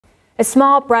A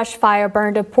small brush fire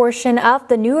burned a portion of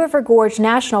the new River Gorge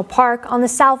National Park on the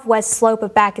southwest slope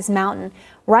of Bacchus Mountain,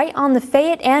 right on the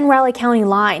Fayette and Raleigh County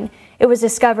line. It was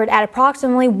discovered at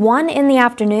approximately 1 in the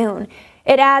afternoon.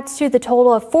 It adds to the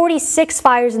total of 46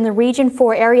 fires in the Region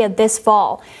 4 area this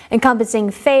fall, encompassing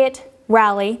Fayette,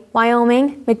 Raleigh,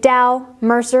 Wyoming, McDowell,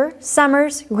 Mercer,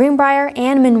 Summers, Greenbrier,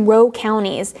 and Monroe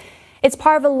counties. It's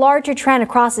part of a larger trend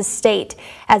across the state,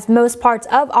 as most parts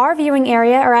of our viewing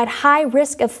area are at high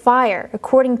risk of fire,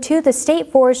 according to the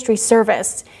State Forestry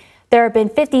Service. There have been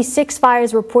 56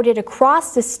 fires reported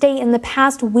across the state in the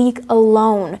past week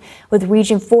alone, with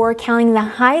Region 4 counting the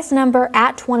highest number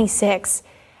at 26.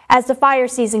 As the fire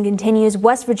season continues,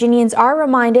 West Virginians are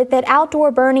reminded that outdoor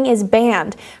burning is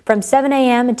banned from 7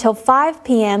 a.m. until 5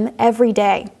 p.m. every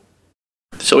day.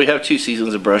 So we have two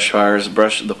seasons of brush fires.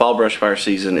 The fall brush fire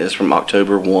season is from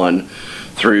October 1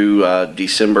 through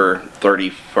December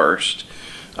 31st.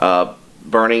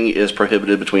 Burning is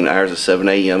prohibited between the hours of 7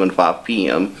 a.m. and 5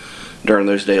 p.m. during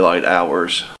those daylight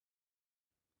hours.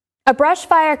 A brush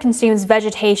fire consumes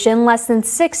vegetation less than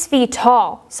 6 feet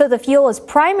tall, so the fuel is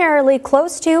primarily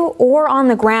close to or on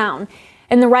the ground.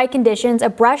 In the right conditions, a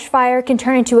brush fire can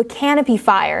turn into a canopy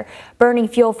fire, burning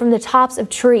fuel from the tops of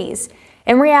trees.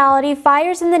 In reality,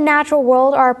 fires in the natural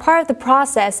world are a part of the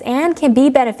process and can be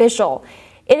beneficial.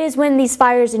 It is when these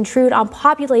fires intrude on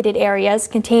populated areas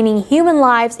containing human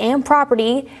lives and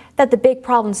property that the big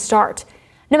problems start.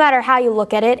 No matter how you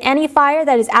look at it, any fire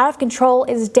that is out of control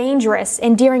is dangerous,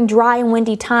 and during dry and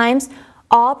windy times,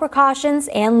 all precautions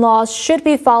and laws should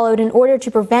be followed in order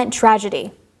to prevent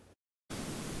tragedy.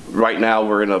 Right now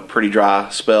we're in a pretty dry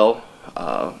spell.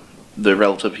 The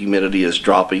relative humidity is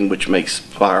dropping, which makes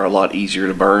fire a lot easier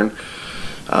to burn.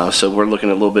 So we're looking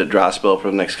at a little bit dry spell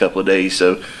for the next couple of days.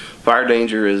 So fire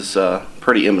danger is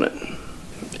pretty imminent.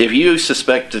 If you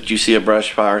suspect that you see a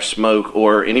brush fire, smoke,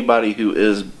 or anybody who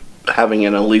is having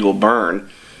an illegal burn,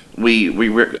 we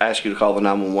ask you to call the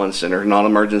 911 center,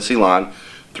 non-emergency line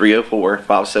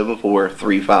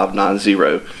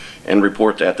 304-574-3590, and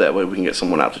report that. That way we can get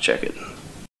someone out to check it.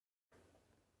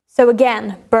 So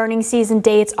again, burning season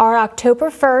dates are October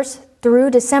 1st through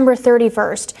December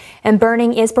 31st, and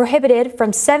burning is prohibited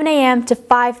from 7 a.m. to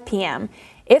 5 p.m.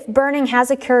 If burning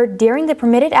has occurred during the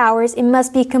permitted hours, it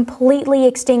must be completely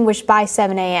extinguished by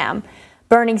 7 a.m.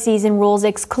 Burning season rules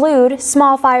exclude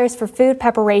small fires for food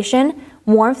preparation,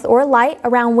 warmth or light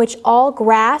around which all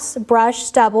grass, brush,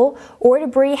 stubble, or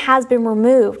debris has been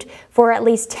removed for at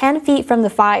least 10 feet from the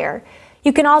fire.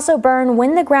 You can also burn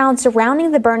when the ground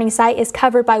surrounding the burning site is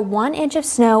covered by 1 inch of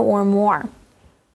snow or more.